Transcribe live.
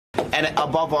and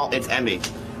above all, it's Emmy.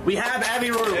 We have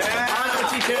Emmy Rue on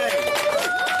OTK.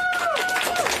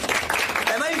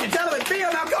 And ladies and gentlemen, Mia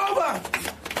Malkova.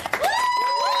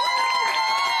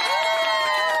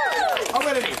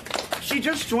 Alinity. She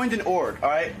just joined an org, all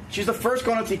right? She's the first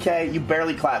going on TK. You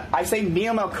barely clap. I say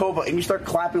Mia Malkova, and you start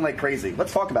clapping like crazy.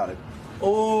 Let's talk about it.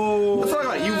 Oh. Let's talk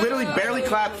about it. You literally barely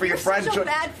clap for your friend. Such a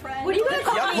bad friend. What are you going to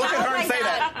call me? Look at her and say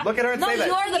that. Look at her and say that.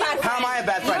 No, you're the bad friend. How am I a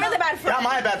bad friend? You're the bad friend. How am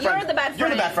I a bad friend? You're the bad friend. You're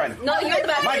the bad friend. No, you're the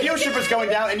bad friend. My viewership is going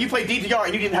down, and you play DDR,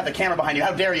 and you didn't have the camera behind you.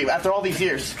 How dare you, after all these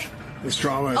years? This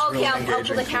drama is really engaging. I'll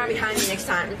put the camera behind me next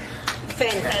time.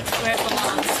 Finn, that's where it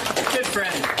belongs. Good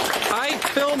friend. I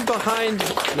filmed behind...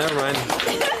 Never mind.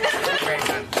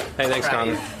 Hey, thanks,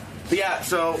 Connor. But yeah,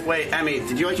 so, wait, Emmy,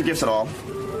 did you like your gifts at all?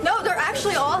 No, they're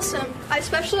actually awesome. I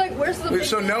especially like, where's the... Wait,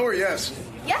 so no or yes?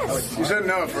 Yes. You said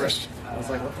no at first. I was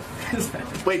like, what the f*** is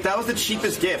that? Wait, that was the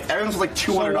cheapest gift. Everyone's was like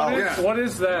 $200. So what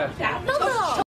is that? No.